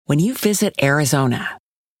When you visit Arizona,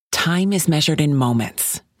 time is measured in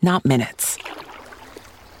moments, not minutes.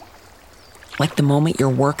 Like the moment your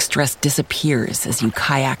work stress disappears as you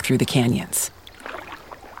kayak through the canyons.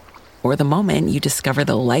 Or the moment you discover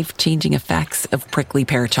the life-changing effects of prickly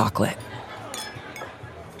pear chocolate.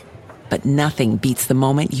 But nothing beats the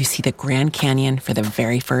moment you see the Grand Canyon for the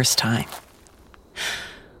very first time.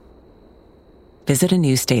 Visit a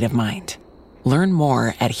new state of mind. Learn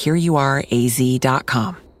more at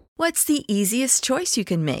hereyouareaz.com. What's the easiest choice you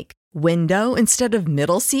can make? Window instead of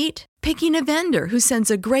middle seat? Picking a vendor who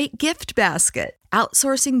sends a great gift basket?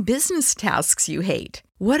 Outsourcing business tasks you hate?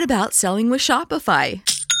 What about selling with Shopify?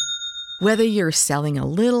 Whether you're selling a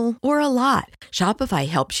little or a lot, Shopify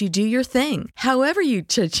helps you do your thing, however you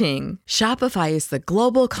cha-ching. Shopify is the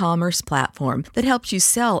global commerce platform that helps you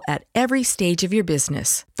sell at every stage of your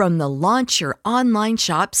business. From the launch your online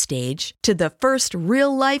shop stage to the first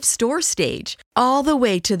real-life store stage, all the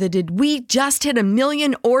way to the did we just hit 1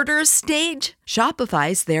 million orders stage.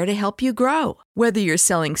 Shopify's there to help you grow. Whether you're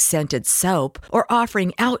selling scented soap or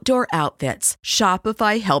offering outdoor outfits,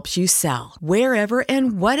 Shopify helps you sell. Wherever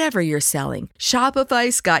and whatever you're selling,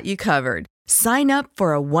 Shopify's got you covered. Sign up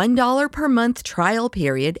for a $1 per month trial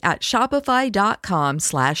period at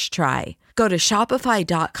shopify.com/try. Go to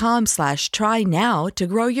shopify.com/try now to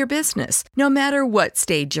grow your business, no matter what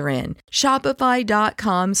stage you're in.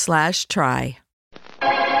 Shopify.com/try.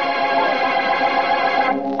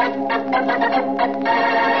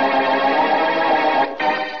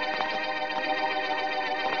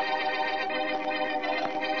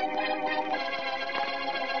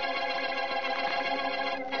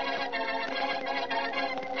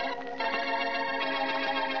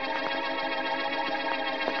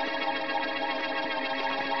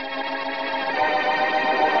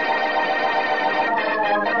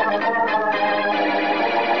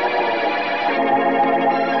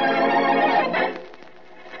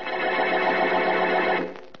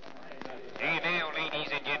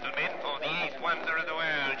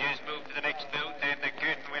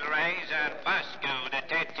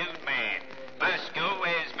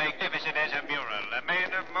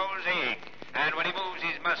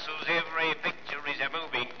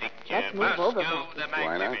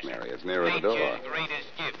 Why not, Mary? It's nearer the door. Nature's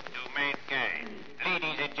greatest gift to mankind.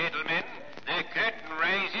 Ladies and gentlemen, the curtain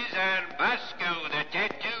rises on Bosco, the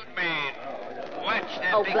tattooed man. Watch the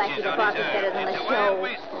pictures Blackie, the boss is better than the show.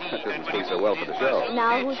 That doesn't seem so well for the show.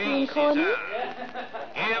 Now who's being corny?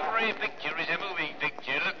 Every picture is a moving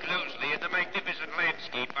picture. Look closely at the magnificent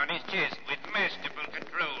landscape on his chest. With masterful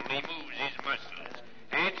control, he moves his muscles.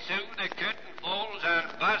 And so the curtain falls on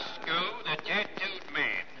Bosco, the tattooed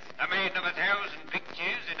man. A man of 1,000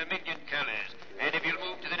 pictures in 1,000,000 colors. And if you'll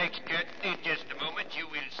move to the next curtain in just a moment, you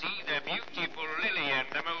will see the beautiful Lillian,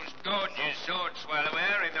 the most gorgeous sword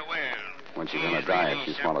swallower in the world. When she's on a diet,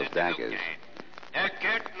 she swallows daggers. The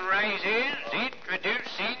curtain rises,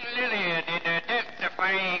 introducing Lillian in a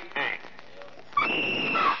death-defying act.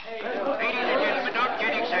 Ladies and gentlemen, don't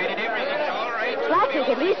get excited. Everything's all right. Blackie,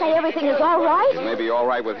 at least say everything is all right. It may be all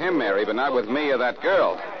right with him, Mary, but not with me or that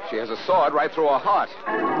girl. She has a sword right through her heart.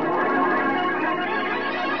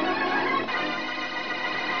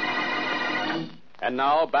 And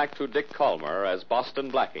now back to Dick Calmer as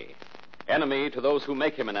Boston Blackie. Enemy to those who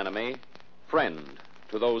make him an enemy. Friend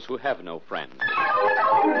to those who have no friend.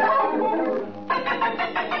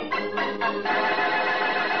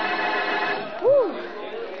 Whew.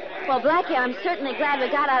 Well, Blackie, I'm certainly glad we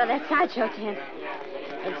got out of that sideshow tent.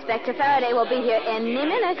 Inspector Faraday will be here any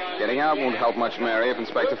minute. Getting out won't help much, Mary, if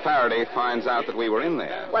Inspector Faraday finds out that we were in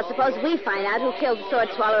there. Well, suppose we find out who killed the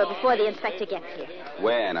sword swallower before the inspector gets here.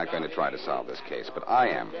 We're not going to try to solve this case, but I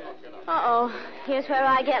am. Uh-oh. Here's where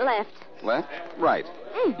I get left. Left? Right.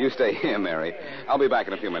 You stay here, Mary. I'll be back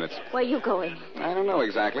in a few minutes. Where are you going? I don't know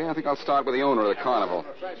exactly. I think I'll start with the owner of the carnival.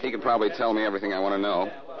 He can probably tell me everything I want to know.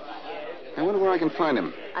 I wonder where I can find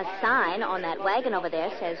him. A sign on that wagon over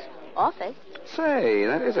there says office. Say,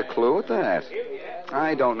 that is a clue at that.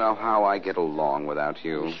 I don't know how I get along without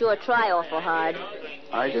you. You sure try awful hard.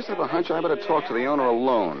 I just have a hunch I better talk to the owner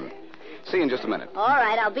alone. See you in just a minute. All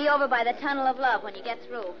right, I'll be over by the Tunnel of Love when you get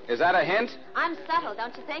through. Is that a hint? I'm subtle,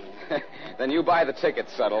 don't you think? Then you buy the ticket,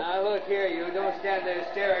 Subtle. Now, look here, you. Don't stand there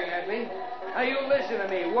staring at me. Now, you listen to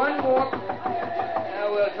me. One more.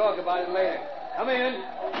 Now, we'll talk about it later. Come in.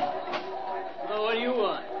 Well, what do you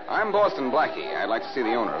want? I'm Boston Blackie. I'd like to see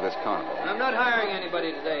the owner of this carnival. I'm not hiring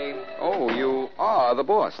anybody today. Oh, you are the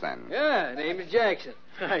boss, then? Yeah, name is Jackson.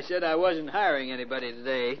 I said I wasn't hiring anybody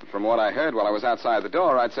today. From what I heard while I was outside the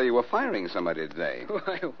door, I'd say you were firing somebody today.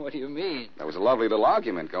 Why, what do you mean? There was a lovely little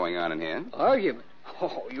argument going on in here. Argument?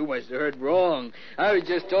 Oh, you must have heard wrong. I was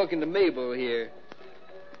just talking to Mabel here.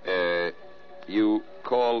 You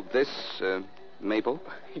call this, Mabel?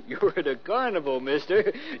 You're at a carnival,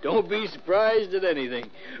 mister. Don't be surprised at anything.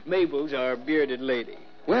 Mabel's our bearded lady.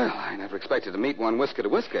 Well, I never expected to meet one whisker to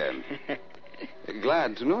whisker.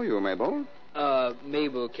 Glad to know you, Mabel.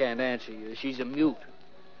 Mabel can't answer you. She's a mute.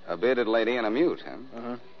 A bearded lady and a mute, huh?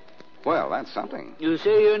 Uh-huh. Well, that's something. You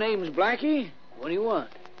say your name's Blackie? What do you want?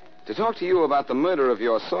 To talk to you about the murder of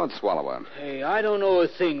your sword swallower. Hey, I don't know a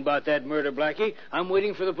thing about that murder, Blackie. I'm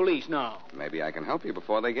waiting for the police now. Maybe I can help you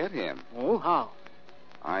before they get here. Oh, how?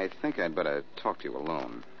 I think I'd better talk to you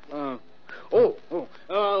alone.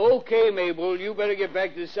 Okay, Mabel. You better get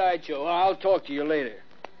back to the sideshow. I'll talk to you later.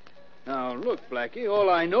 Now, look, Blackie, all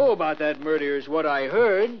I know about that murder is what I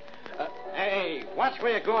heard. Hey, watch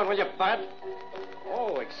where you're going, will you, bud?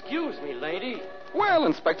 Oh, excuse me, lady. Well,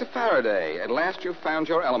 Inspector Faraday, at last you've found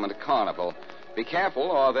your element at Carnival. Be careful,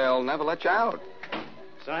 or they'll never let you out.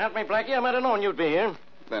 So help me, Blackie, I might have known you'd be here.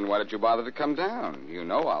 Then why did you bother to come down? You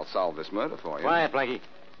know I'll solve this murder for you. Quiet, Blackie.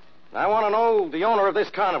 I want to know the owner of this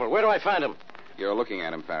carnival. Where do I find him? You're looking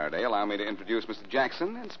at him, Faraday. Allow me to introduce Mr.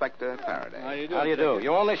 Jackson, Inspector Faraday. How do you do? How do you do?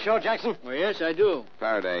 You own this show, Jackson? Well, yes, I do.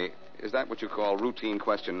 Faraday, is that what you call routine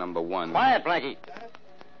question number 1? Quiet, Blackie.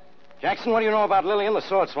 Jackson, what do you know about Lillian, the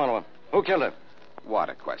sword swallower? Who killed her? What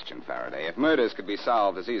a question, Faraday. If murders could be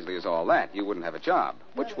solved as easily as all that, you wouldn't have a job,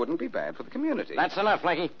 which wouldn't be bad for the community. That's enough,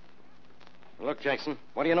 Blackie. Look, Jackson,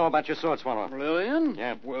 what do you know about your sword swallower? Lillian?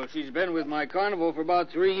 Yeah. Well, she's been with my carnival for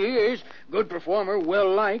about 3 years. Good performer,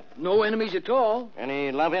 well-liked, no enemies at all.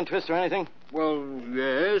 Any love interest or anything? Well,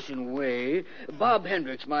 yes, in a way. Bob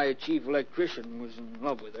Hendricks, my chief electrician, was in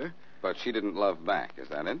love with her. But she didn't love back, is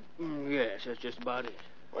that it? Yes, that's just about it.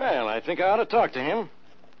 Well, I think I ought to talk to him.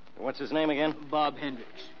 What's his name again? Bob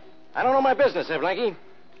Hendricks. I don't know my business, Blackie.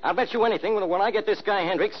 I'll bet you anything that when I get this guy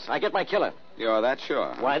Hendricks, I get my killer. You're that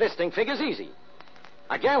sure? Why, this thing figures easy.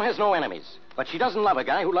 A gal has no enemies, but she doesn't love a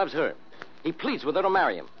guy who loves her. He pleads with her to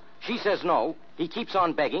marry him. She says no. He keeps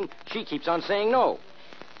on begging. She keeps on saying no.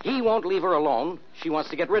 He won't leave her alone. She wants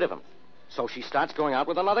to get rid of him. So she starts going out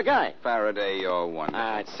with another guy. Faraday, you're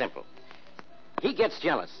wonderful. It's simple. He gets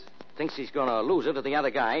jealous, thinks he's going to lose her to the other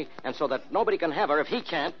guy, and so that nobody can have her if he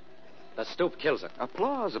can't, the stoop kills her.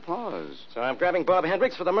 Applause, applause. So I'm grabbing Bob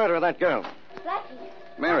Hendricks for the murder of that girl. Blackie.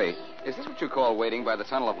 Mary, is this what you call waiting by the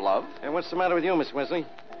tunnel of love? Hey, what's the matter with you, Miss Wesley?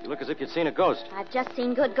 You look as if you'd seen a ghost. I've just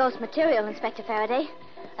seen good ghost material, Inspector Faraday.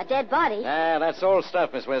 A dead body. That's old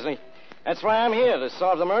stuff, Miss Wesley. That's why I'm here, to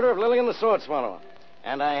solve the murder of Lillian the Sword Swallower.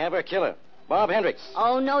 And I have her killer, Bob Hendricks.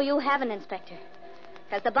 Oh, no, you haven't, Inspector.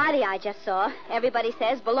 Because the body I just saw, everybody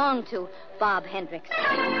says, belonged to Bob Hendricks.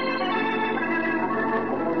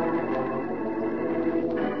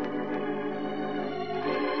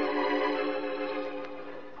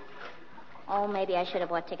 Oh, maybe I should have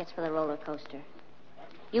bought tickets for the roller coaster.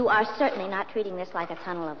 You are certainly not treating this like a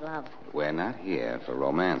tunnel of love. We're not here for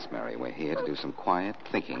romance, Mary. We're here to do some quiet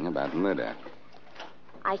thinking about murder.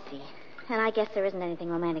 I see. And I guess there isn't anything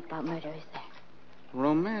romantic about murder, is there?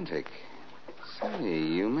 Romantic? Say,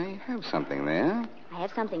 you may have something there. I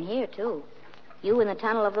have something here, too. You in the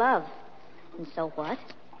tunnel of love. And so what?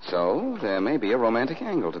 So, there may be a romantic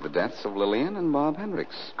angle to the deaths of Lillian and Bob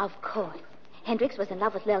Hendricks. Of course. Hendricks was in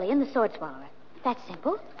love with Lillian, the sword swallower. That's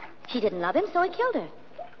simple. She didn't love him, so he killed her.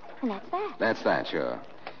 And that's that. That's that, sure.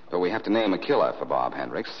 But we have to name a killer for Bob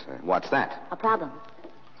Hendricks. What's that? A problem.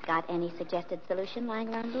 Got any suggested solution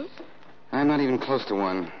lying around loose? I'm not even close to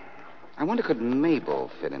one. I wonder, could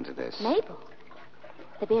Mabel fit into this? Mabel?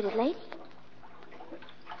 The bearded lady?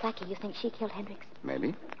 Blackie, you think she killed Hendricks?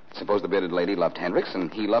 Maybe. Suppose the bearded lady loved Hendricks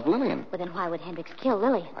and he loved Lillian. Well, then why would Hendricks kill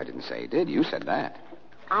Lillian? I didn't say he did. You said that.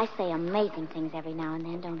 I say amazing things every now and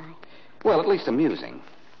then, don't I? Well, at least amusing.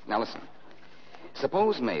 Now, listen.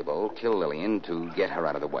 Suppose Mabel killed Lillian to get her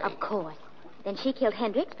out of the way. Of course. Then she killed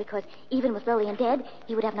Hendricks because even with Lillian dead,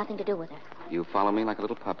 he would have nothing to do with her. You follow me like a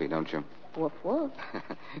little puppy, don't you? Woof, woof.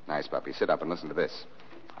 Nice puppy. Sit up and listen to this.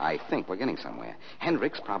 I think we're getting somewhere.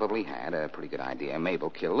 Hendricks probably had a pretty good idea Mabel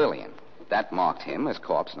killed Lillian. That marked him as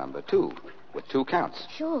corpse number 2, with 2 counts.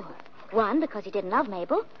 Sure. 1, because he didn't love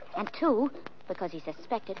Mabel, and 2, because he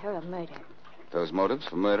suspected her of murder. Those motives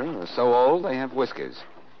for murder are so old they have whiskers.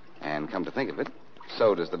 And come to think of it,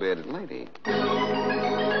 so does the bearded lady.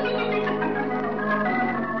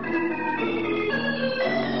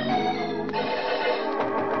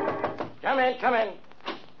 Come in, come in.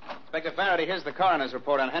 Inspector Faraday, here's the coroner's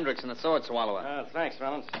report on Hendricks and the sword swallower. Thanks,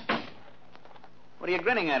 Rollins. What are you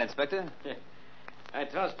grinning at, Inspector? I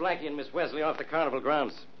tossed Blackie and Miss Wesley off the carnival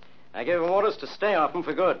grounds. I gave them orders to stay off them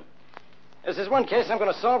for good. This is one case I'm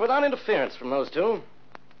going to solve without interference from those two.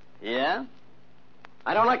 Yeah?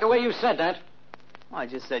 I don't like the way you said that. Well, I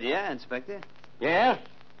just said yeah, Inspector. Yeah?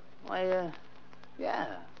 Why,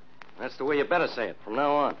 yeah. That's the way you better say it from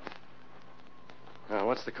now on. Now,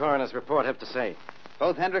 what's the coroner's report have to say?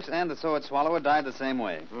 Both Hendricks and the sword swallower died the same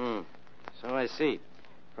way. So I see.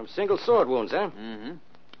 From single sword wounds, huh? Mm-hmm.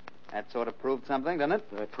 That sort of proved something, doesn't it?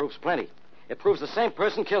 It proves plenty. It proves the same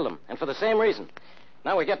person killed them, and for the same reason.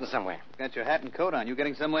 Now we're getting somewhere. Got your hat and coat on. You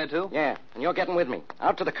getting somewhere, too? Yeah, and you're getting with me.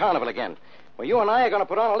 Out to the carnival again, where you and I are going to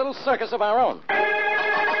put on a little circus of our own.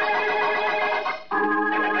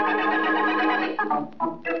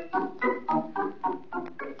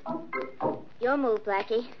 Your move,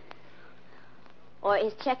 Blackie. Or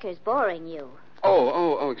is checkers boring you?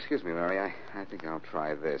 Oh, excuse me, Mary. I think I'll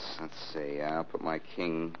try this. Let's see. I'll put my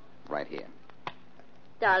king right here.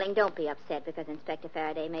 Darling, don't be upset because Inspector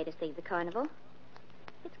Faraday made us leave the carnival.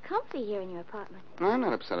 It's comfy here in your apartment. No, I'm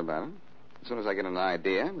not upset about it. As soon as I get an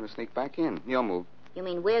idea, I'm going to sneak back in. Your move. You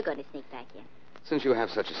mean we're going to sneak back in? Since you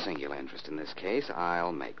have such a singular interest in this case,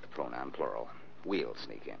 I'll make the pronoun plural. We'll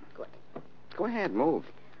sneak in. Good. Go ahead, move.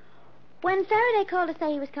 When Faraday called to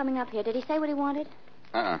say he was coming up here, did he say what he wanted?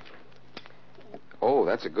 Oh,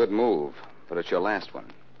 that's a good move. But it's your last one.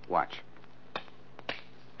 Watch.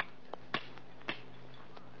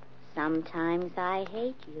 Sometimes I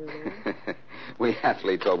hate you. We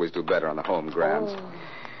athletes always do better on the home grounds.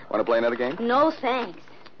 Want to play another game? No, thanks.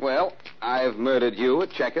 Well, I've murdered you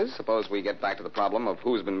at checkers. Suppose we get back to the problem of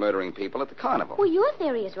who's been murdering people at the carnival. Well, your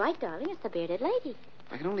theory is right, darling. It's the bearded lady.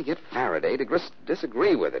 If I could only get Faraday to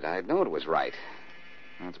disagree with it, I'd know it was right.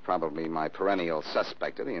 That's probably my perennial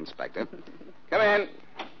suspect of the inspector. Come in.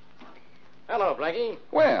 Hello, Blackie.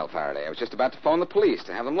 Well, Faraday, I was just about to phone the police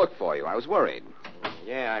to have them look for you. I was worried.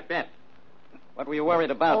 Yeah, I bet. What were you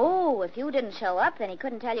worried about? Oh, if you didn't show up, then he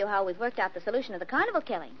couldn't tell you how we've worked out the solution of the carnival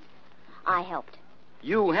killing. I helped.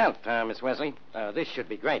 You helped, Miss Wesley. This should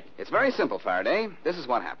be great. It's very simple, Faraday. This is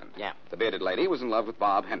what happened. Yeah. The bearded lady was in love with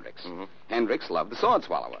Bob Hendricks. Mm-hmm. Hendricks loved the sword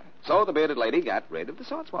swallower. So the bearded lady got rid of the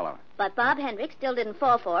sword swallower. But Bob Hendricks still didn't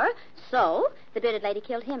fall for her, so the bearded lady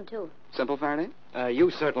killed him, too. Simple, Faraday? You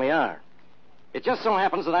certainly are. It just so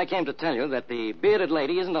happens that I came to tell you that the bearded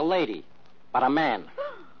lady isn't a lady, but a man.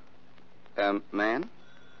 Man?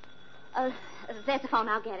 There's the phone.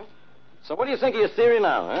 I'll get it. So what do you think of your theory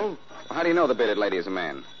now, huh? Well, how do you know the bearded lady is a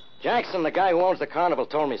man? Jackson, the guy who owns the carnival,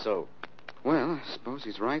 told me so. Well, I suppose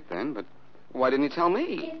he's right then, but why didn't he tell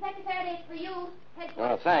me? Inspector Faraday, it's for you.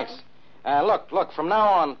 Oh, thanks. Look, from now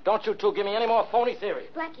on, don't you two give me any more phony theories.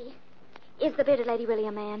 Blackie, is the bearded lady really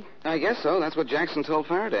a man? I guess so. That's what Jackson told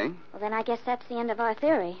Faraday. Well, then I guess that's the end of our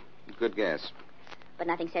theory. Good guess. But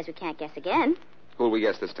nothing says we can't guess again. Who'll we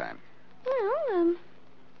guess this time? Well,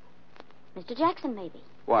 Mr. Jackson, maybe.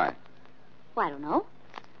 Why? Well, I don't know.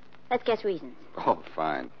 Let's guess reasons. Oh,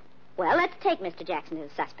 fine. Well, let's take Mr. Jackson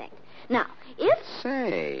as a suspect. Now, if...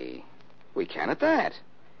 Say, we can at that.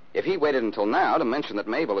 If he waited until now to mention that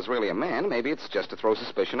Mabel is really a man, maybe it's just to throw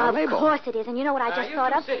suspicion on Mabel. Of course it is, and you know what I just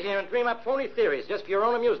thought of? You sit here and dream up phony theories just for your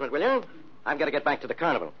own amusement, will you? I've got to get back to the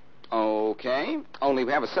carnival. Okay. Only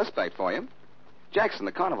we have a suspect for you. Jackson,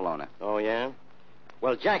 the carnival owner. Oh, yeah?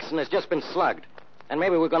 Well, Jackson has just been slugged. And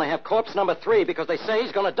maybe we're going to have corpse number 3 because they say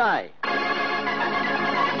he's going to die.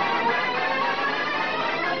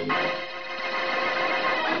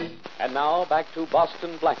 And now, back to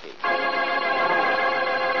Boston Blackie.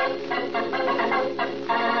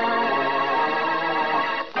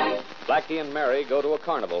 Blackie and Mary go to a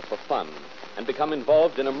carnival for fun and become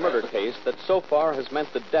involved in a murder case that so far has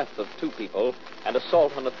meant the death of 2 people and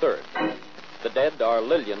assault on a 3rd. The dead are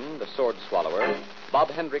Lillian, the sword swallower, Bob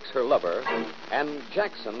Hendricks, her lover, and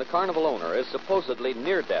Jackson, the carnival owner, is supposedly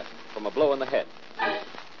near death from a blow in the head.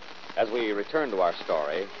 As we return to our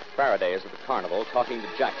story, Faraday is at the carnival talking to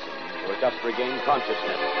Jackson, who has just regained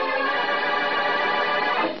consciousness.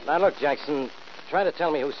 Now, look, Jackson, try to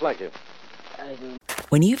tell me who slugged you.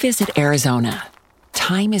 When you visit Arizona,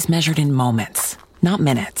 time is measured in moments, not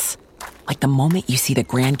minutes. Like the moment you see the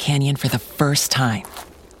Grand Canyon for the first time.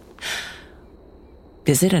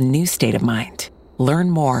 Visit a new state of mind. Learn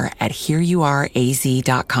more at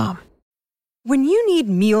hereyouareaz.com. When you need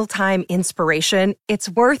mealtime inspiration, it's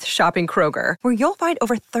worth shopping Kroger, where you'll find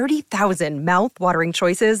over 30,000 mouth-watering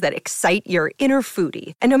choices that excite your inner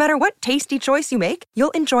foodie. And no matter what tasty choice you make,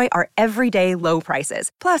 you'll enjoy our everyday low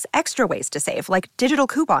prices, plus extra ways to save, like digital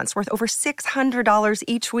coupons worth over $600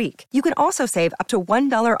 each week. You can also save up to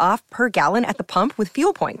 $1 off per gallon at the pump with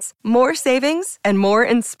fuel points. More savings and more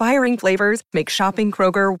inspiring flavors make shopping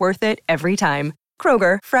Kroger worth it every time.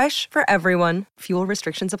 Kroger, fresh for everyone. Fuel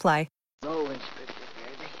restrictions apply. No, Inspector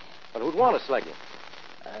Faraday. But who'd want to slug you?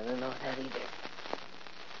 I don't know that either.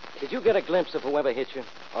 Did you get a glimpse of whoever hit you?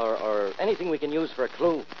 Or anything we can use for a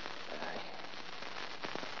clue?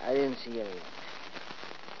 I didn't see anyone.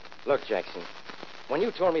 Look, Jackson, when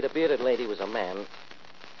you told me the bearded lady was a man,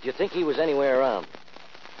 do you think he was anywhere around?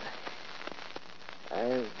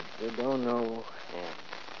 I don't know. Yeah.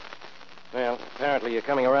 Well, apparently you're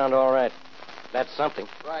coming around all right. That's something.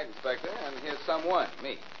 Right, Inspector, and here's someone,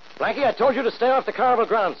 me. Blackie, I told you to stay off the carnival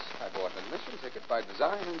grounds. I bought an admission ticket by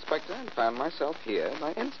design, Inspector, and found myself here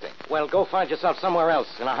by instinct. Well, go find yourself somewhere else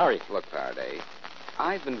in a hurry. Look, Faraday,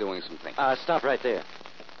 I've been doing some thinking. Stop right there.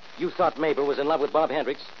 You thought Mabel was in love with Bob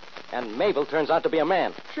Hendricks, and Mabel turns out to be a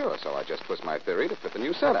man. Sure, so I just twist my theory to fit the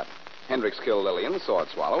new setup. Hendricks killed Lillian, the sword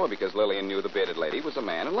swallower, because Lillian knew the bearded lady was a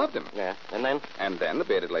man and loved him. Yeah, and then? And then the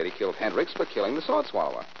bearded lady killed Hendricks for killing the sword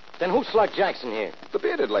swallower. Then who slugged Jackson here? The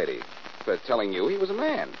bearded lady, for telling you he was a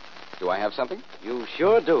man. Do I have something? You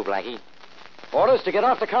sure do, Blackie. Orders to get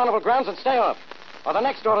off the carnival grounds and stay off. Or the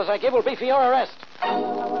next orders I give will be for your arrest.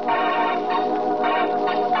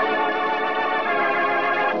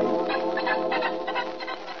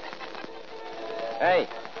 Hey,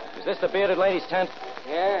 is this the bearded lady's tent?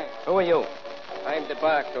 Yeah, Who are you? I'm the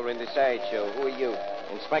doctor in the sideshow. Who are you?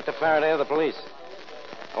 Inspector Faraday of the police.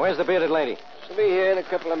 Where's the bearded lady? She'll be here in a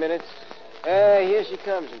couple of minutes. Here she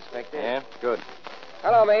comes, Inspector. Yeah, good.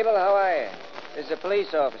 Hello, Mabel. How are you? There's a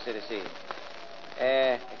police officer to see.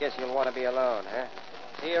 I guess you'll want to be alone, huh?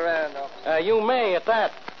 See you around, officer. You may at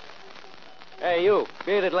that. Hey, you,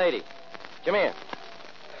 bearded lady. Come here.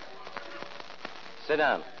 Sit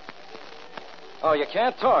down. Oh, you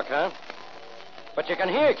can't talk, huh? But you can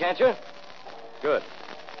hear, can't you? Good.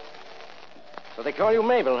 So they call you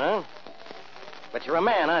Mabel, huh? But you're a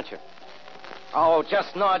man, aren't you? Oh,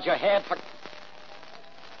 just nod your head for...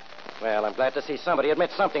 Well, I'm glad to see somebody admit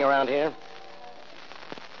something around here.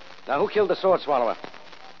 Now, who killed the sword swallower?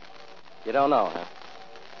 You don't know, huh?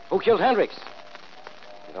 Who killed Hendricks?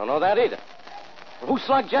 You don't know that either. Well, who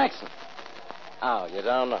slugged Jackson? Oh, you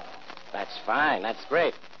don't know. That's fine. That's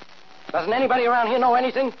great. Doesn't anybody around here know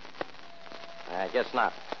anything? I guess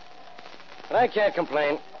not. But I can't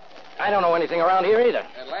complain. I don't know anything around here either.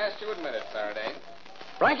 At last you admit it, Faraday.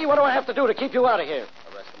 Blackie, what do I have to do to keep you out of here?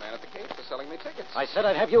 Arrest the man at the gate for selling me tickets. I said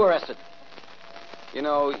I'd have you arrested. You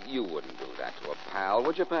know, you wouldn't do that to a pal,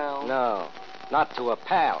 would you, pal? No, not to a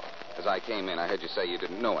pal. As I came in, I heard you say you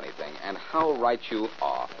didn't know anything, and how right you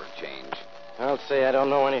are for a change. I'll say I don't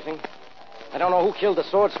know anything. I don't know who killed the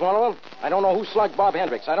sword swallower. I don't know who slugged Bob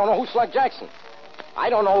Hendricks. I don't know who slugged Jackson. I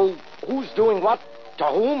don't know who's doing what, to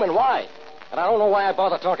whom, and why. And I don't know why I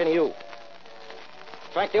bother talking to you.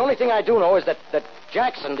 In fact, the only thing I do know is that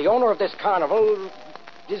Jackson, the owner of this carnival,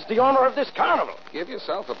 is the owner of this carnival. Give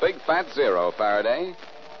yourself a big fat zero, Faraday.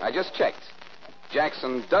 I just checked.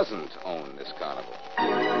 Jackson doesn't own this carnival.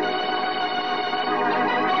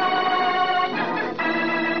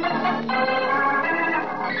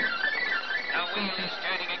 The wheel is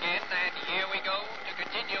turning again, and here we go to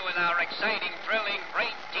continue with our exciting, thrilling,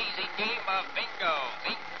 brain-teasing game of bingo.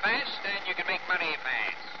 Think fast, and you can make money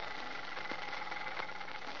fast.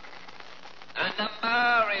 The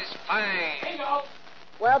number is 5. Bingo!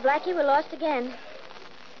 Well, Blackie, we're lost again.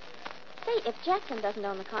 Say, if Jackson doesn't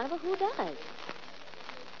own the carnival, who does?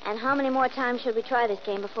 And how many more times should we try this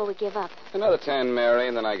game before we give up? Another 10, Mary,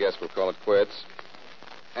 and then I guess we'll call it quits.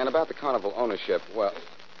 And about the carnival ownership, well,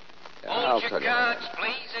 I'll Hold your tell you. cards,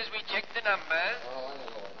 please, as we check the numbers.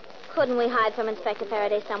 Couldn't we hide from Inspector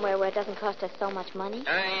Faraday somewhere where it doesn't cost us so much money?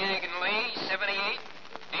 Diagonally, 78,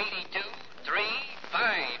 82, 3,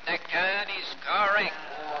 5. The card is correct.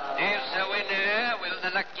 There's the winner. Will the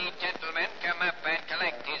lucky gentleman come up and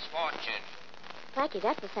collect his fortune? Blackie,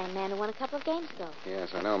 that's the same man who won a couple of games ago. Yes,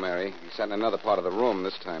 I know, Mary. He sat in another part of the room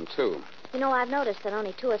this time, too. You know, I've noticed that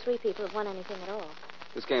only 2 or 3 people have won anything at all.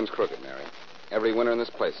 This game's crooked, Mary. Every winner in this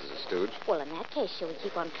place is a stooge. Well, in that case, shall we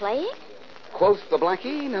keep on playing? Quoth the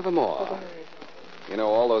Blackie, nevermore. You know,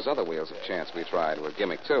 all those other wheels of chance we tried were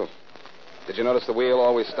gimmick, too. Did you notice the wheel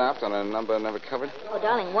always stopped on a number never covered? Oh,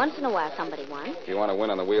 darling, once in a while somebody won. If you want to win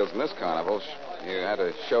on the wheels in this carnival, you had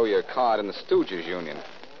to show your card in the Stooges Union.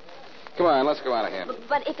 Come on, let's go out of here.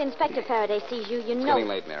 But if Inspector Faraday sees you, you It's know... getting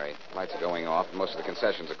late, Mary. Lights are going off, and most of the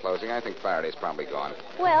concessions are closing. I think Faraday's probably gone.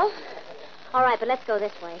 Well, all right, but let's go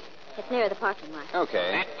this way. It's nearer the parking lot.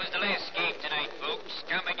 Okay. That was the last game tonight, folks.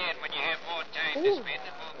 Come again when you have more time to spend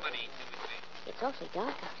and more money to invest. It's awfully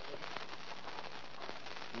dark out here.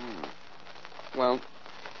 Well,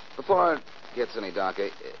 before it gets any darker,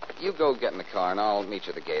 you go get in the car, and I'll meet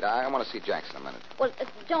you at the gate. I want to see Jackson a minute. Well,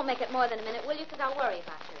 don't make it more than a minute, will you? Because I'll worry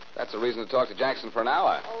about you. That's a reason to talk to Jackson for an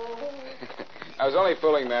hour. Oh. I was only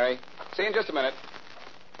fooling, Mary. See you in just a minute.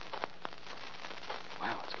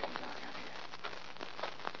 Wow, it's getting dark out here.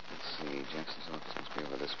 Let's see. Jackson's office must be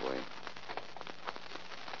over this way.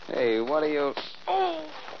 Hey, what are you... Oh!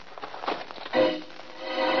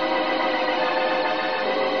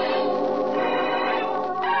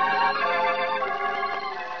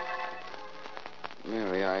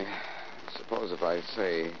 Mary, I suppose if I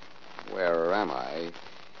say, where am I,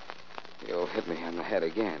 you'll hit me on the head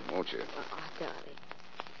again, won't you? Oh, darling.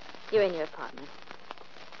 You're in your apartment.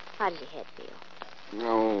 How does your head feel?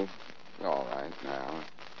 Oh, all right now.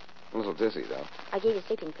 A little dizzy, though. I gave you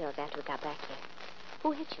sleeping pills after we got back here.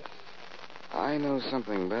 Who hit you? I know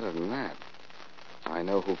something better than that. I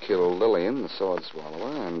know who killed Lillian, the sword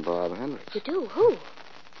swallower, and Bob Hendricks. You do? Who?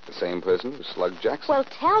 The same person who slugged Jackson. Well,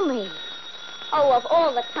 tell me. Oh, of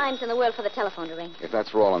all the times in the world for the telephone to ring. If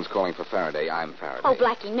that's Rawlins calling for Faraday, I'm Faraday. Oh,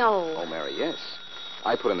 Blackie, no. Oh, Mary, yes.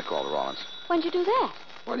 I put in the call to Rawlins. When'd you do that?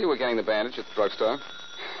 Well, you were getting the bandage at the drugstore.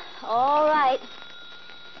 All right.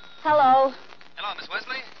 Hello. Hello, Miss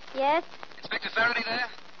Wesley. Yes? Inspector Faraday there?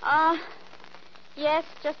 Yes,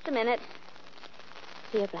 just a minute.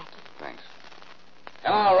 Here, Blackie. Thanks.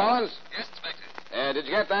 Hello, Rawlins. Yes, Inspector. Did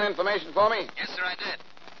you get that information for me? Yes, sir, I did.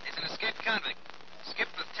 He's an escaped convict.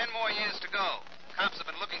 Skipped with 10 more years to go. Cops have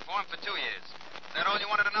been looking for him for 2 years. Is that all you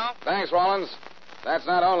wanted to know? Thanks, Rawlins. That's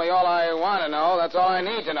not only all I want to know, that's all I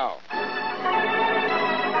need to know.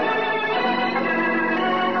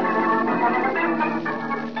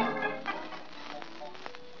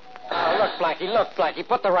 Look, Blackie,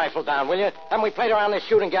 put the rifle down, will you? Haven't we played around this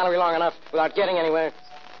shooting gallery long enough without getting anywhere?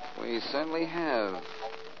 We certainly have,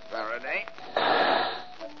 Faraday.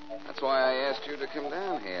 That's why I asked you to come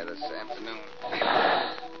down here this afternoon.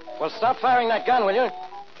 Well, stop firing that gun, will you?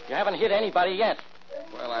 You haven't hit anybody yet.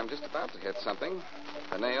 Well, I'm just about to hit something.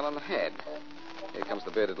 A nail on the head. Here comes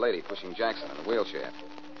the bearded lady pushing Jackson in a wheelchair.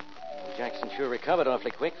 Jackson sure recovered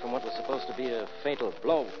awfully quick from what was supposed to be a fatal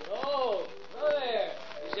blow. Oh, there.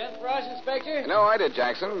 You sent for us, Inspector? No, I did,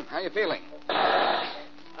 Jackson. How you feeling?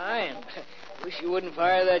 Fine. Wish you wouldn't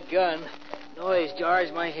fire that gun. Noise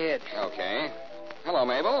jars my head. Okay. Hello,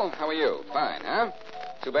 Mabel. How are you? Fine, huh?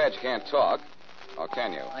 Too bad you can't talk. Or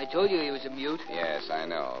can you? I told you he was a mute. Yes, I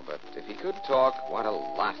know. But if he could talk, what a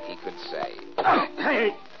lot he could say.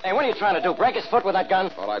 Hey, what are you trying to do? Break his foot with that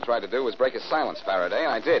gun? All I tried to do was break his silence, Faraday,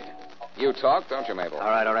 and I did. You talk, don't you, Mabel? All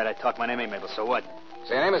right. I talk. My name ain't Mabel, so what?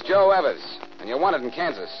 So your name is Joe Evers, and you're wanted in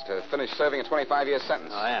Kansas to finish serving a 25-year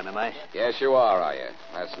sentence. Oh, I am I? Yes, you are you?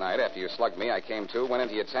 Last night, after you slugged me, I came to, went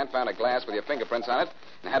into your tent, found a glass with your fingerprints on it,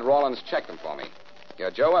 and had Rawlins check them for me. You're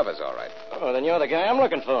Joe Evers, all right. Oh, then you're the guy I'm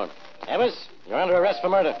looking for. Evers, you're under arrest for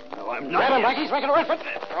murder. No, I'm not. Grab him, Blackie. He's making a run for it.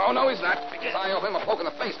 Oh, no, he's not, because I owe him a poke in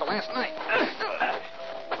the face for last night.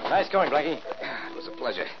 Nice going, Blackie. It was a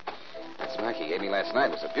pleasure. That smack he gave me last night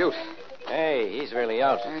was a beaut. Hey, he's really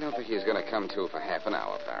out. I don't think he's going to come to for half an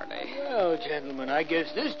hour, Faraday. Well, gentlemen, I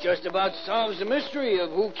guess this just about solves the mystery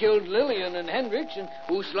of who killed Lillian and Hendricks and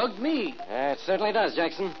who slugged me. It certainly does,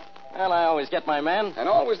 Jackson. Well, I always get my man. And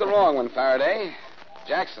always the wrong one, Faraday.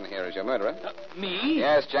 Jackson here is your murderer. Me?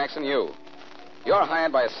 Yes, Jackson, you. You're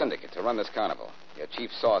hired by a syndicate to run this carnival. Your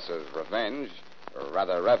chief source of revenge, or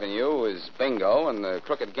rather revenue, is bingo and the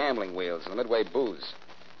crooked gambling wheels and the midway booze.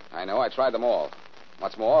 I know, I tried them all.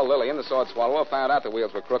 What's more, Lillian, the sword swallower, found out the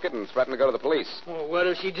wheels were crooked and threatened to go to the police. Well, what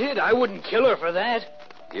if she did? I wouldn't kill her for that.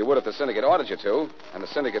 You would if the syndicate ordered you to, and the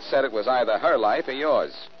syndicate said it was either her life or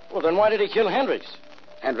yours. Well, then why did he kill Hendricks?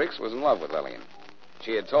 Hendricks was in love with Lillian.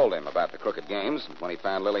 She had told him about the crooked games. When he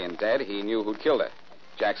found Lillian dead, he knew who'd killed her.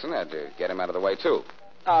 Jackson had to get him out of the way, too.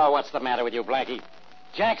 Oh, what's the matter with you, Blackie?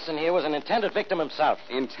 Jackson here was an intended victim himself.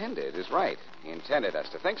 Intended is right. He intended us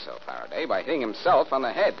to think so, Faraday, by hitting himself on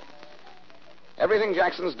the head. Everything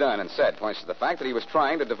Jackson's done and said points to the fact that he was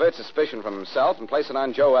trying to divert suspicion from himself and place it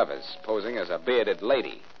on Joe Evers, posing as a bearded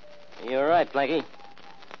lady. You're right, Blackie.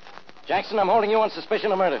 Jackson, I'm holding you on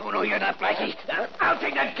suspicion of murder. Oh, no, you're not, Blackie. I'll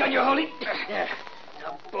take that gun you're holding. There.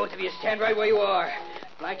 Now, both of you stand right where you are.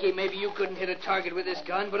 Blackie, maybe you couldn't hit a target with this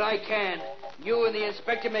gun, but I can. You and the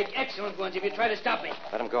inspector make excellent ones if you try to stop me.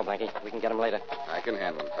 Let him go, Blackie. We can get him later. I can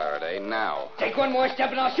handle him, Faraday, now. Take one more step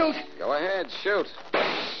and I'll shoot. Go ahead, shoot.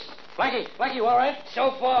 Blackie, you all right?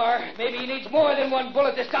 So far, maybe he needs more than one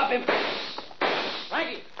bullet to stop him.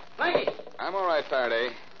 Blackie. I'm all right, Faraday.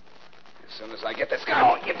 As soon as I get this gun.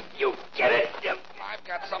 Oh, you get it. I've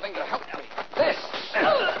got something to help me. This.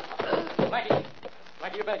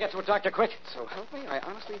 Blackie, you better get to a doctor quick. So help me, I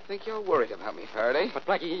honestly think you're worried about me, Faraday. But,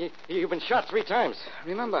 Blackie, you've been shot 3 times.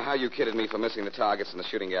 Remember how you kidded me for missing the targets in the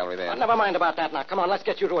shooting gallery there? Well, never mind about that now. Come on, let's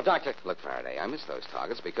get you to a doctor. Look, Faraday, I missed those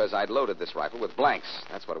targets because I'd loaded this rifle with blanks.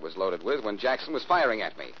 That's what it was loaded with when Jackson was firing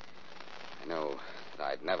at me. I know that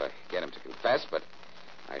I'd never get him to confess, but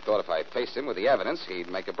I thought if I faced him with the evidence, he'd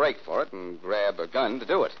make a break for it and grab a gun to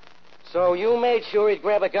do it. So you made sure he'd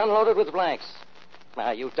grab a gun loaded with blanks.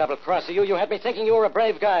 Ah, you double-crosser, you had me thinking you were a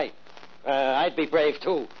brave guy. I'd be brave,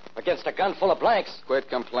 too, against a gun full of blanks. Quit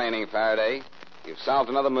complaining, Faraday. You've solved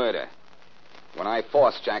another murder. When I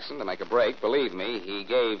forced Jackson to make a break, believe me, he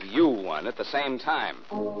gave you one at the same time.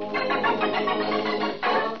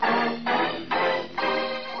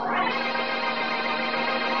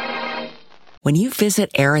 When you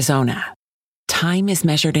visit Arizona, time is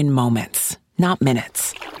measured in moments, not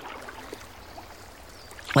minutes.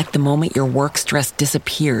 Like the moment your work stress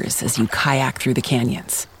disappears as you kayak through the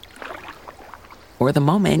canyons. Or the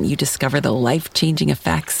moment you discover the life-changing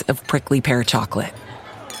effects of prickly pear chocolate.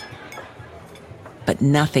 But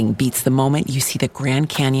nothing beats the moment you see the Grand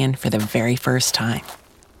Canyon for the very first time.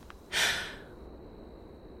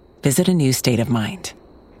 Visit a new state of mind.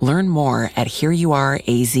 Learn more at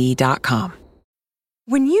hereyouareaz.com.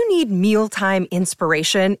 When you need mealtime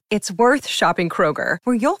inspiration, it's worth shopping Kroger,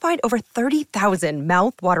 where you'll find over 30,000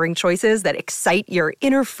 mouth-watering choices that excite your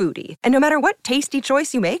inner foodie. And no matter what tasty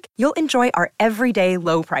choice you make, you'll enjoy our everyday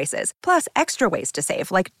low prices, plus extra ways to save,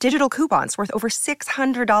 like digital coupons worth over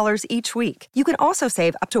 $600 each week. You can also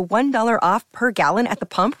save up to $1 off per gallon at the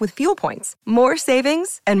pump with fuel points. More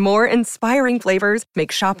savings and more inspiring flavors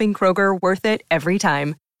make shopping Kroger worth it every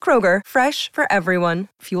time. Kroger, fresh for everyone.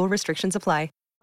 Fuel restrictions apply.